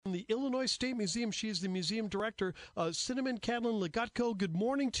Illinois State Museum. She is the museum director. Cinnamon Catlin-Legutko, good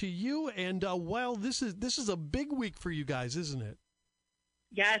morning to you. And well, this is a big week for you guys, isn't it?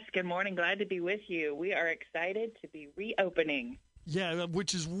 Yes, good morning. Glad to be with you. We are excited to be reopening. Yeah,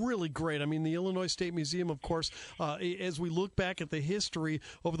 which is really great. I mean, the Illinois State Museum, of course, as we look back at the history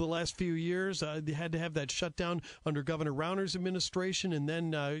over the last few years, they had to have that shutdown under Governor Rauner's administration, and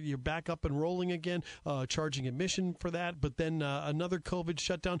then you're back up and rolling again, charging admission for that, but then another COVID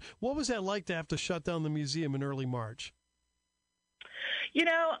shutdown. What was that like to have to shut down the museum in early March? You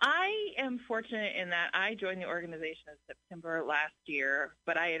know, I am fortunate in that I joined the organization in September last year,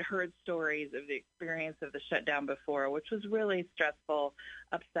 but I had heard stories of the experience of the shutdown before, which was really stressful,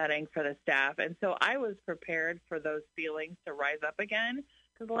 upsetting for the staff. And so I was prepared for those feelings to rise up again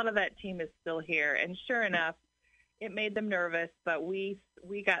because a lot of that team is still here. And sure enough, it made them nervous, but we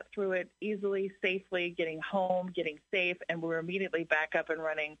got through it easily, safely, getting home, getting safe, and we were immediately back up and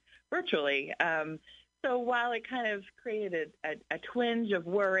running virtually. So while it kind of created a twinge of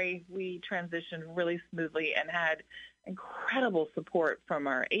worry, we transitioned really smoothly and had incredible support from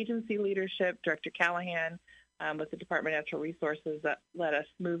our agency leadership. Director Callahan with the Department of Natural Resources that led us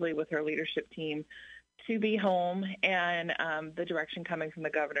smoothly with her leadership team to be home, and the direction coming from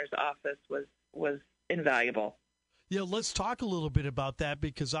the governor's office was invaluable. Yeah, let's talk a little bit about that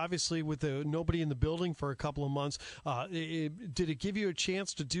because obviously with nobody in the building for a couple of months, did it give you a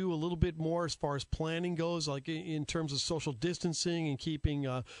chance to do a little bit more as far as planning goes, like in terms of social distancing and keeping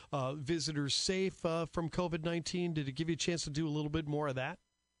visitors safe from COVID-19? Did it give you a chance to do a little bit more of that?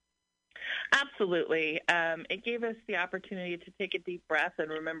 Absolutely. It gave us the opportunity to take a deep breath and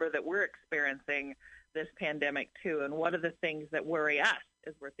remember that we're experiencing this pandemic too, and what are the things that worry us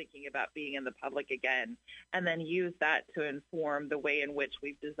as we're thinking about being in the public again, and then use that to inform the way in which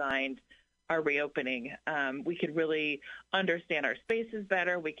we've designed our reopening. We could really understand our spaces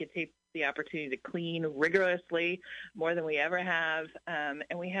better. We could take the opportunity to clean rigorously more than we ever have, and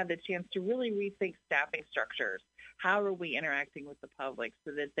we had the chance to really rethink staffing structures. How are we interacting with the public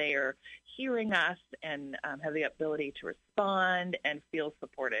so that they are hearing us and have the ability to respond and feel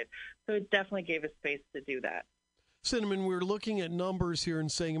supported? So it definitely gave us space to do that. Cinnamon, we're looking at numbers here in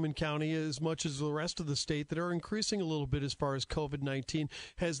Sangamon County as much as the rest of the state that are increasing a little bit as far as COVID-19.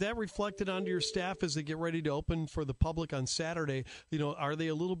 Has that reflected onto your staff as they get ready to open for the public on Saturday? You know, are they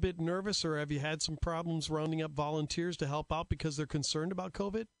a little bit nervous, or have you had some problems rounding up volunteers to help out because they're concerned about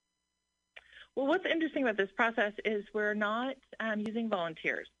COVID? Well, what's interesting about this process is we're not using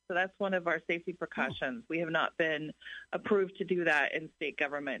volunteers. So that's one of our safety precautions. We have not been approved to do that in state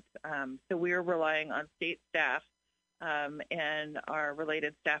government. So we are relying on state staff and our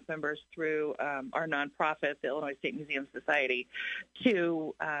related staff members through our nonprofit, the Illinois State Museum Society,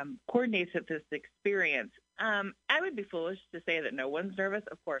 to coordinate this experience. I would be foolish to say that no one's nervous.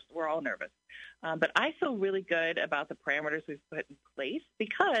 Of course, we're all nervous. But I feel really good about the parameters we've put in place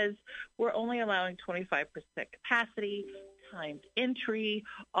because we're only allowing 25% capacity, timed entry.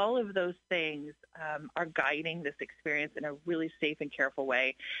 All of those things are guiding this experience in a really safe and careful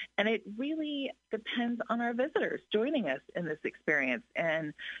way. And it really depends on our visitors joining us in this experience.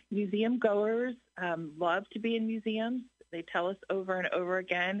 And museum goers love to be in museums. They tell us over and over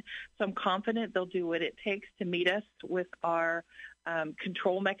again. So I'm confident they'll do what it takes to meet us with our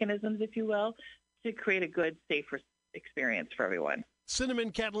control mechanisms, if you will, to create a good, safe experience for everyone.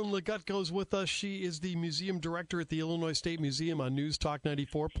 Cinnamon Catlin-Legutko is with us. She is the museum director at the Illinois State Museum on News Talk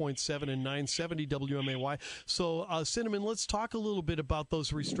 94.7 and 970 WMAY. So, Cinnamon, let's talk a little bit about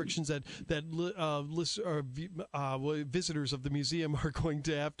those restrictions that visitors of the museum are going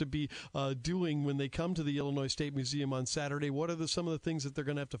to have to be doing when they come to the Illinois State Museum on Saturday. What are some of the things that they're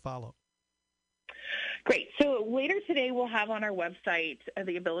going to have to follow? Great. So later today, we'll have on our website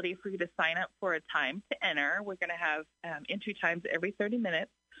the ability for you to sign up for a time to enter. We're going to have entry times every 30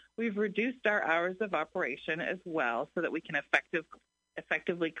 minutes. We've reduced our hours of operation as well so that we can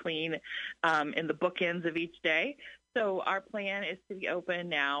effectively clean in the bookends of each day. So our plan is to be open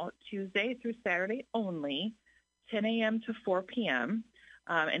now Tuesday through Saturday only, 10 a.m. to 4 p.m.,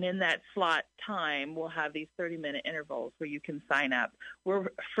 and in that slot time, we'll have these 30-minute intervals where you can sign up.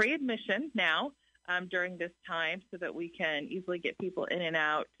 We're free admission now during this time so that we can easily get people in and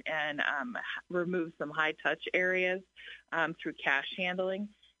out and remove some high-touch areas through cash handling.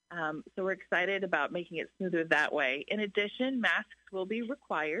 So we're excited about making it smoother that way. In addition, masks will be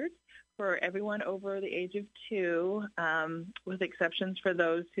required for everyone over the age of 2, with exceptions for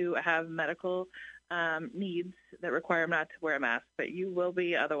those who have medical needs that require them not to wear a mask, but you will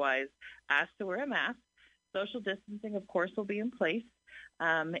be otherwise asked to wear a mask. Social distancing, of course, will be in place.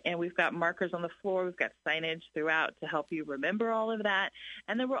 And we've got markers on the floor. We've got signage throughout to help you remember all of that.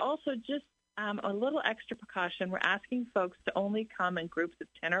 And then we're also just a little extra precaution. We're asking folks to only come in groups of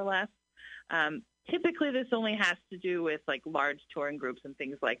 10 or less. Typically, this only has to do with like large touring groups and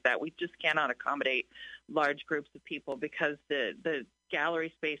things like that. We just cannot accommodate large groups of people because the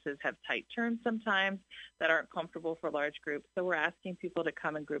gallery spaces have tight turns sometimes that aren't comfortable for large groups. So we're asking people to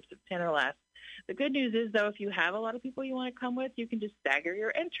come in groups of 10 or less. The good news is, though, if you have a lot of people you want to come with, you can just stagger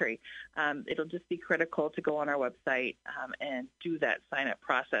your entry. It'll just be critical to go on our website and do that sign-up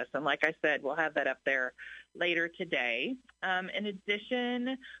process. And like I said, we'll have that up there later today. In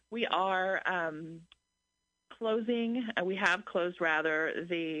addition, we are we have closed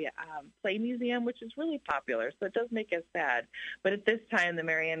the Play Museum, which is really popular, so it does make us sad. But at this time, the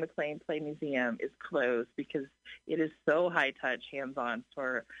Mary Ann McLean Play Museum is closed because it is so high-touch, hands-on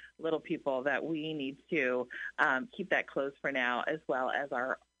for little people that we need to keep that closed for now, as well as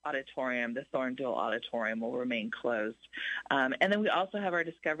our auditorium, the Thorndale Auditorium, will remain closed. And then we also have our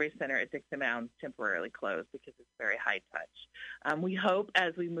Discovery Center at Dixon Mounds temporarily closed because it's very high touch. We hope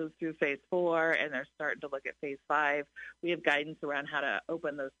as we move through Phase 4 and they're starting to look at Phase 5, we have guidance around how to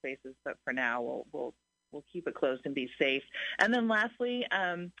open those spaces, but for now we'll keep it closed and be safe. And then lastly,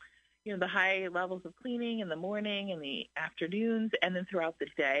 the high levels of cleaning in the morning and the afternoons, and then throughout the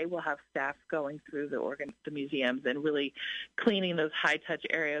day, we'll have staff going through the museums and really cleaning those high-touch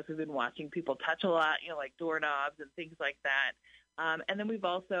areas. We've been watching people touch a lot, like doorknobs and things like that. And then we've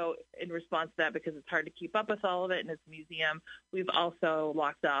also, in response to that, because it's hard to keep up with all of it and it's a museum, we've also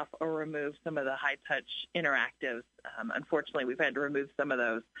locked off or removed some of the high-touch interactives. Unfortunately, we've had to remove some of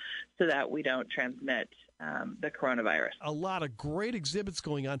those so that we don't transmit the coronavirus. A lot of great exhibits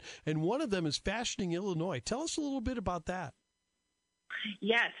going on, and one of them is Fashioning Illinois. Tell us a little bit about that.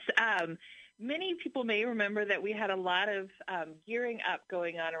 Yes. Many people may remember that we had a lot of gearing up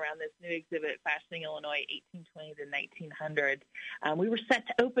going on around this new exhibit, Fashioning Illinois 1820 to 1900. We were set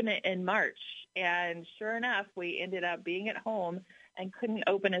to open it in March, and sure enough, we ended up being at home and couldn't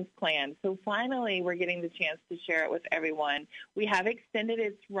open as planned. So finally, we're getting the chance to share it with everyone. We have extended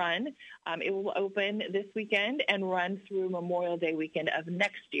its run. It will open this weekend and run through Memorial Day weekend of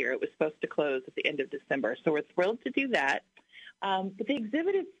next year. It was supposed to close at the end of December, so we're thrilled to do that. But the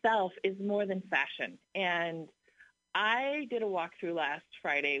exhibit itself is more than fashion. And I did a walkthrough last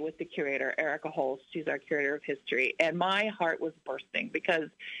Friday with the curator, Erica Holst. She's our curator of history. And my heart was bursting because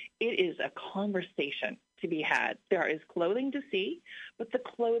it is a conversation to be had. There is clothing to see, but the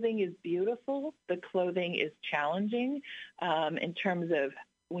clothing is beautiful. The clothing is challenging in terms of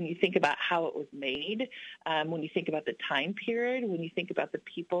when you think about how it was made, when you think about the time period, when you think about the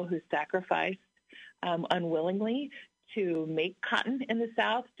people who sacrificed unwillingly to make cotton in the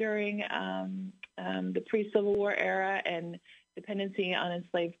South during the pre-Civil War era and dependency on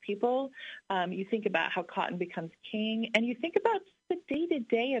enslaved people. You think about how cotton becomes king, and you think about the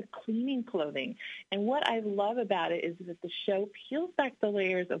day-to-day of cleaning clothing. And what I love about it is that the show peels back the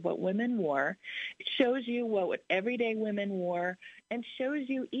layers of what women wore. It shows you what everyday women wore and shows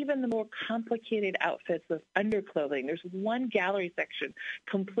you even the more complicated outfits of underclothing. There's one gallery section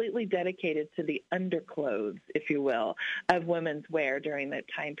completely dedicated to the underclothes, if you will, of women's wear during that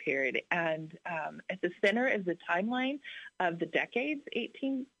time period. And at the center is the timeline of the decades,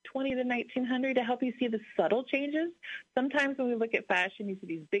 1820 to 1900, to help you see the subtle changes. Sometimes when we look at fashion, you see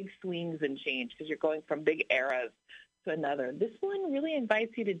these big swings and change because you're going from big eras to another. This one really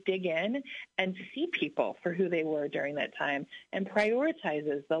invites you to dig in and see people for who they were during that time and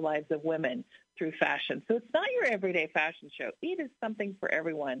prioritizes the lives of women through fashion. So it's not your everyday fashion show. It is something for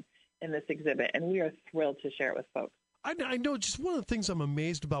everyone in this exhibit, and we are thrilled to share it with folks. I know just one of the things I'm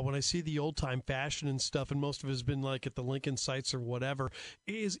amazed about when I see the old-time fashion and stuff, and most of it has been like at the Lincoln sites or whatever,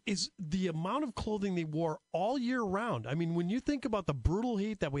 is the amount of clothing they wore all year round. I mean, when you think about the brutal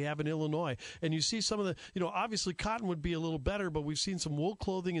heat that we have in Illinois, and you see some of the, obviously cotton would be a little better, but we've seen some wool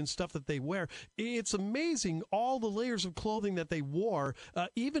clothing and stuff that they wear. It's amazing all the layers of clothing that they wore,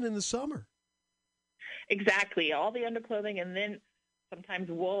 even in the summer. Exactly, all the underclothing, and then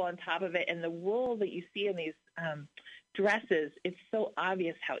sometimes wool on top of it. And the wool that you see in these dresses, it's so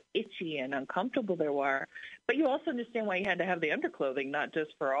obvious how itchy and uncomfortable they were. But you also understand why you had to have the underclothing, not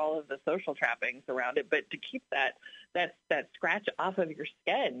just for all of the social trappings around it, but to keep that scratch off of your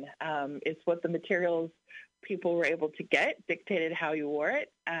skin. It's what the materials people were able to get dictated how you wore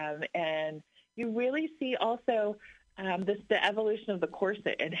it. And you really see also the evolution of the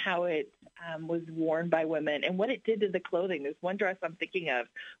corset and how it was worn by women and what it did to the clothing. There's one dress I'm thinking of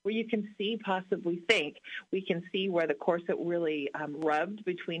where you can we can see where the corset really rubbed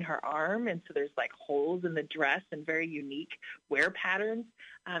between her arm, and so there's like holes in the dress and very unique wear patterns.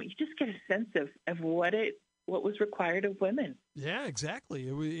 You just get a sense of what was required of women. Yeah, exactly.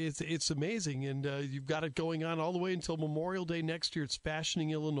 It's amazing, and you've got it going on all the way until Memorial Day next year. It's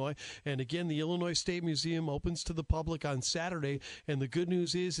Fashioning Illinois, and again, the Illinois State Museum opens to the public on Saturday. And the good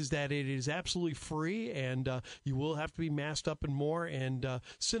news is that it is absolutely free, and you will have to be masked up and more. And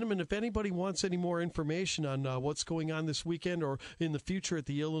Cinnamon, if anybody wants any more information on what's going on this weekend or in the future at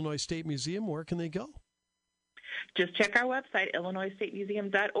the Illinois State Museum, where can they go? Just check our website,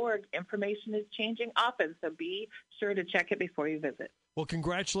 illinoisstatemuseum.org. Information is changing often, so be sure to check it before you visit. Well,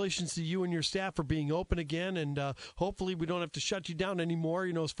 congratulations to you and your staff for being open again, and hopefully we don't have to shut you down anymore,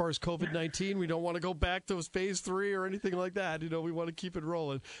 as far as COVID-19. We don't want to go back to phase 3 or anything like that. We want to keep it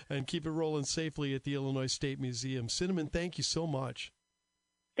rolling and keep it rolling safely at the Illinois State Museum. Cinnamon, thank you so much.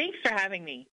 Thanks for having me.